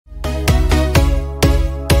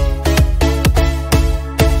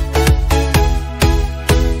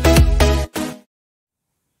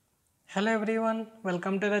Hello everyone,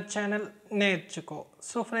 welcome to the channel Nerchuko.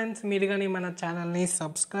 So friends, మీరు గాని మన ఛానల్ని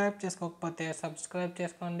సబ్స్క్రైబ్ చేసుకోకపోతే సబ్స్క్రైబ్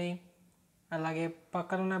చేసుకోండి. అలాగే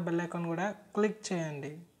పక్కన ఉన్న బెల్ ఐకాన్ కూడా క్లిక్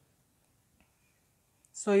చేయండి.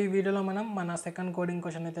 సో ఈ వీడియోలో మనం మన సెకండ్ కోడింగ్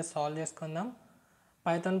క్వశ్చన్ అయితే సాల్వ్ చేసుకుందాం.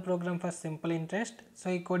 Python program for simple interest. So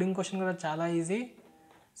ఈ కోడింగ్ క్వశ్చన్ కూడా చాలా ఈజీ.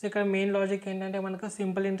 సో ఇక్కడ మెయిన్ లాజిక్ ఏంటంటే మనకు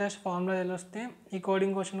సింపుల్ ఇంట్రెస్ట్ ఫార్ములా తెలిస్తే ఈ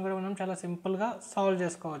కోడింగ్ క్వశ్చన్ కూడా మనం చాలా సింపుల్గా సాల్వ్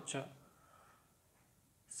చేసుకోవచ్చు.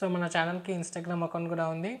 సో మన ఛానల్కి ఇన్స్టాగ్రామ్ అకౌంట్ కూడా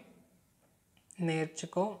ఉంది,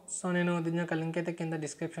 నేర్చుకో. సో నేను దీని యొక్క లింక్ అయితే కింద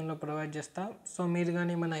డిస్క్రిప్షన్లో ప్రొవైడ్ చేస్తాను. సో మీరు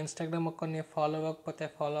కానీ మన ఇన్స్టాగ్రామ్ అకౌంట్ని ఫాలో అవ్వకపోతే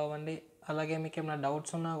ఫాలో అవ్వండి. అలాగే మీకు ఏమైనా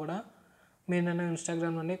డౌట్స్ ఉన్నా కూడా మీరు నన్ను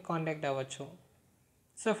ఇన్స్టాగ్రామ్ నుండి కాంటాక్ట్ అవ్వచ్చు.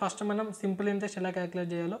 సో ఫస్ట్ మనం సింపుల్ ఇంట్రెస్ట్ ఎలా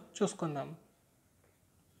క్యాలిక్యులేట్ చేయాలో చూసుకుందాం.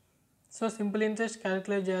 సో సింపుల్ ఇంట్రెస్ట్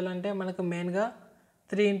క్యాలిక్యులేట్ చేయాలంటే మనకు మెయిన్గా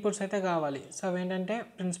 3 ఇన్పుట్స్ అయితే కావాలి. సో అవేంటంటే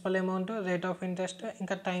principal amount, rate of interest,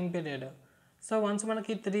 ఇంకా టైం పీరియడ్. సో వన్స్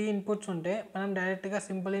మనకి 3 ఇన్పుట్స్ ఉంటే మనం డైరెక్ట్గా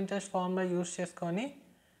సింపుల్ ఇంట్రెస్ట్ ఫార్ములా యూస్ చేసుకొని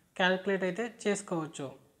క్యాలిక్యులేట్ అయితే చేసుకోవచ్చు.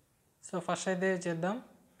 సో ఫస్ట్ అయితే చేద్దాం.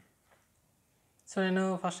 సో నేను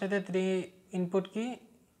ఫస్ట్ అయితే 3 ఇన్పుట్కి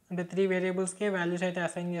అంటే 3 వేరియబుల్స్కి వాల్యూస్ అయితే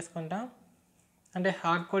అసైన్ చేసుకుంటా, అంటే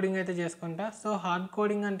హార్డ్ కోడింగ్ అయితే చేసుకుంటా. సో హార్డ్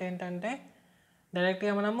కోడింగ్ అంటే ఏంటంటే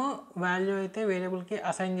డైరెక్ట్గా మనము వాల్యూ అయితే వేరియబుల్కి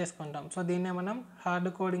అసైన్ చేసుకుంటాం. సో దీన్నే మనం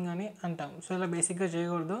హార్డ్ కోడింగ్ అని అంటాం. సో ఇలా బేసిక్గా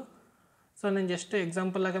చేయకూడదు. సో నేను జస్ట్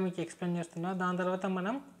ఎగ్జాంపుల్ లాగా మీకు ఎక్స్ప్లెయిన్ చేస్తున్నా. దాని తర్వాత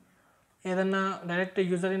మనం ఏదన్నా డైరెక్ట్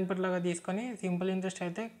యూజర్ ఇన్పుట్ లాగా తీసుకొని సింపుల్ ఇంట్రెస్ట్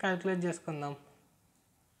అయితే క్యాలిక్యులేట్ చేసుకుందాం.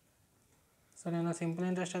 సో నేను సింపుల్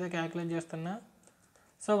ఇంట్రెస్ట్ అయితే క్యాలిక్యులేట్ చేస్తున్నా.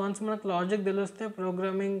 సో వన్స్ మనకు లాజిక్ తెలిస్తే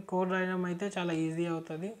ప్రోగ్రామింగ్ కోడ్ రాయడం అయితే చాలా ఈజీ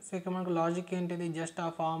అవుతుంది. సో ఇక్కడ మనకు లాజిక్ ఏంటిది, జస్ట్ ఆ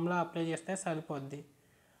ఫార్ములా అప్లై చేస్తే సరిపోద్ది.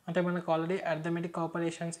 అంటే మనకు ఆల్రెడీ అర్థమెటిక్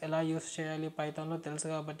ఆపరేషన్స్ ఎలా యూస్ చేయాలి పైథాన్లో తెలుసు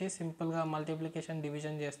కాబట్టి సింపుల్గా మల్టిప్లికేషన్,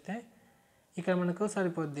 డివిజన్ చేస్తే ఇక్కడ మనకు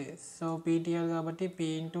సరిపోద్ది. సో పీటీఆర్ కాబట్టి P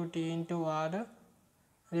into tea into are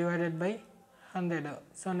divided by 100.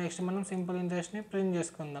 So next మనం సింపుల్ ఇంట్రెస్ట్ని ప్రింట్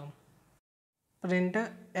చేసుకుందాం. Print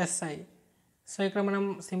SI. సో ఇక్కడ మనం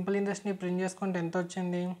సింపుల్ ఇంట్రెస్ట్ని ప్రింట్ చేసుకుంటే ఎంత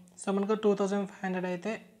వచ్చింది, సో మనకు 2500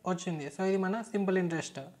 అయితే వచ్చింది. సో ఇది మన సింపుల్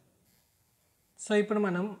ఇంట్రెస్ట్. సో ఇప్పుడు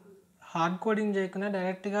మనం హార్డ్ కోడింగ్ చేయకుండా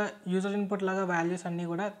డైరెక్ట్గా యూజర్ ఇన్పుట్ లాగా వాల్యూస్ అన్నీ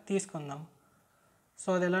కూడా తీసుకుందాం. సో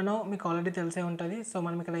అది ఎలానో మీకు ఆల్రెడీ తెలిసే ఉంటుంది. సో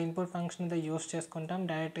మనం ఇక్కడ ఇన్పుట్ ఫంక్షన్ అయితే యూస్ చేసుకుంటాం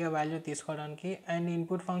డైరెక్ట్గా వాల్యూ తీసుకోవడానికి. అండ్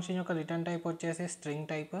ఇన్పుట్ ఫంక్షన్ యొక్క రిటర్న్ టైప్ వచ్చేసి స్ట్రింగ్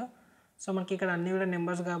టైప్. సో మనకి ఇక్కడ అన్నీ కూడా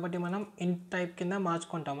నెంబర్స్ కాబట్టి మనం ఇంట్ టైప్ కింద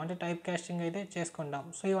మార్చుకుంటాం, అంటే టైప్ కాస్టింగ్ అయితే చేసుకుంటాం.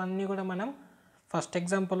 సో ఇవన్నీ కూడా మనం ఫస్ట్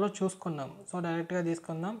ఎగ్జాంపుల్లో చూసుకున్నాం. సో డైరెక్ట్గా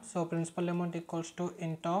తీసుకుందాం. So principal amount equals to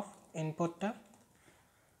ఇంట్ of input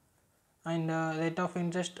and rate of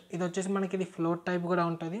interest. ఇది వచ్చేసి మనకి ఇది ఫ్లోట్ టైప్ కూడా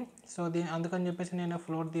ఉంటుంది. సో అందుకని చెప్పేసి నేను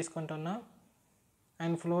ఫ్లోట్ తీసుకుంటున్నా.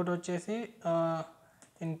 అండ్ ఫ్లోట్ వచ్చేసి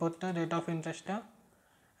input, rate of interest.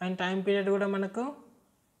 And time period కూడా మనకు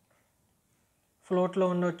ఫ్లోట్లో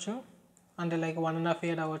ఉండొచ్చు, అంటే లైక్ 1.5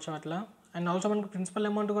 year అవ్వచ్చు అట్లా. అండ్ ఆల్సో మనకు ప్రిన్సిపల్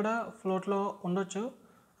అమౌంట్ కూడా ఫ్లోట్లో ఉండొచ్చు,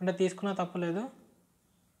 అంటే తీసుకున్నా తప్పలేదు.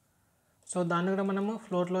 సో దాన్ని కూడా మనము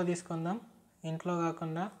ఫ్లోట్లో తీసుకుందాం, ఇంట్లో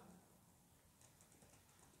కాకుండా.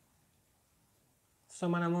 సో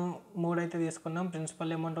మనము 3 అయితే తీసుకున్నాం.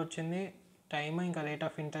 ప్రిన్సిపల్ అమౌంట్ వచ్చింది, టైమ్, ఇంకా rate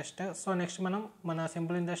of interest. So next మనం మన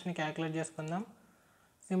సింపుల్ ఇంట్రెస్ట్ని క్యాలిక్యులేట్ చేసుకుందాం.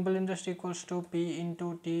 Simple interest equals to P into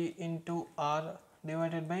tea into are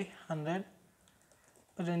divided by 100.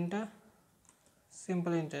 Print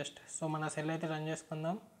simple interest. So మన సెల్ అయితే రన్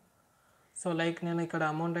చేసుకుందాం. సో లైక్ నేను ఇక్కడ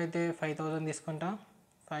అమౌంట్ అయితే 5000 తీసుకుంటా,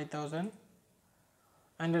 5000.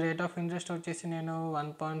 అండ్ రేట్ ఆఫ్ ఇంట్రెస్ట్ వచ్చేసి నేను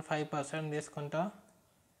 1.5% తీసుకుంటా.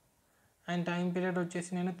 అండ్ టైం పీరియడ్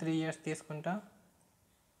వచ్చేసి నేను 3 years తీసుకుంటా.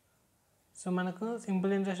 సో మనకు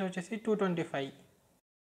సింపుల్ ఇంట్రెస్ట్ వచ్చేసి 225.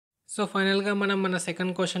 సో ఫైనల్గా మనం మన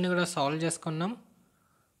సెకండ్ క్వశ్చన్ని కూడా సాల్వ్ చేసుకున్నాం.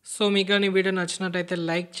 సో మీకు కానీ వీడియో నచ్చినట్టయితే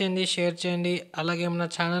లైక్ చేయండి, షేర్ చేయండి. అలాగే మన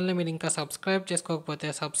ఛానల్ని మీరు ఇంకా సబ్స్క్రైబ్ చేసుకోకపోతే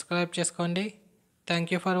సబ్స్క్రైబ్ చేసుకోండి.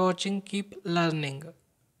 Thank you for watching. Keep learning.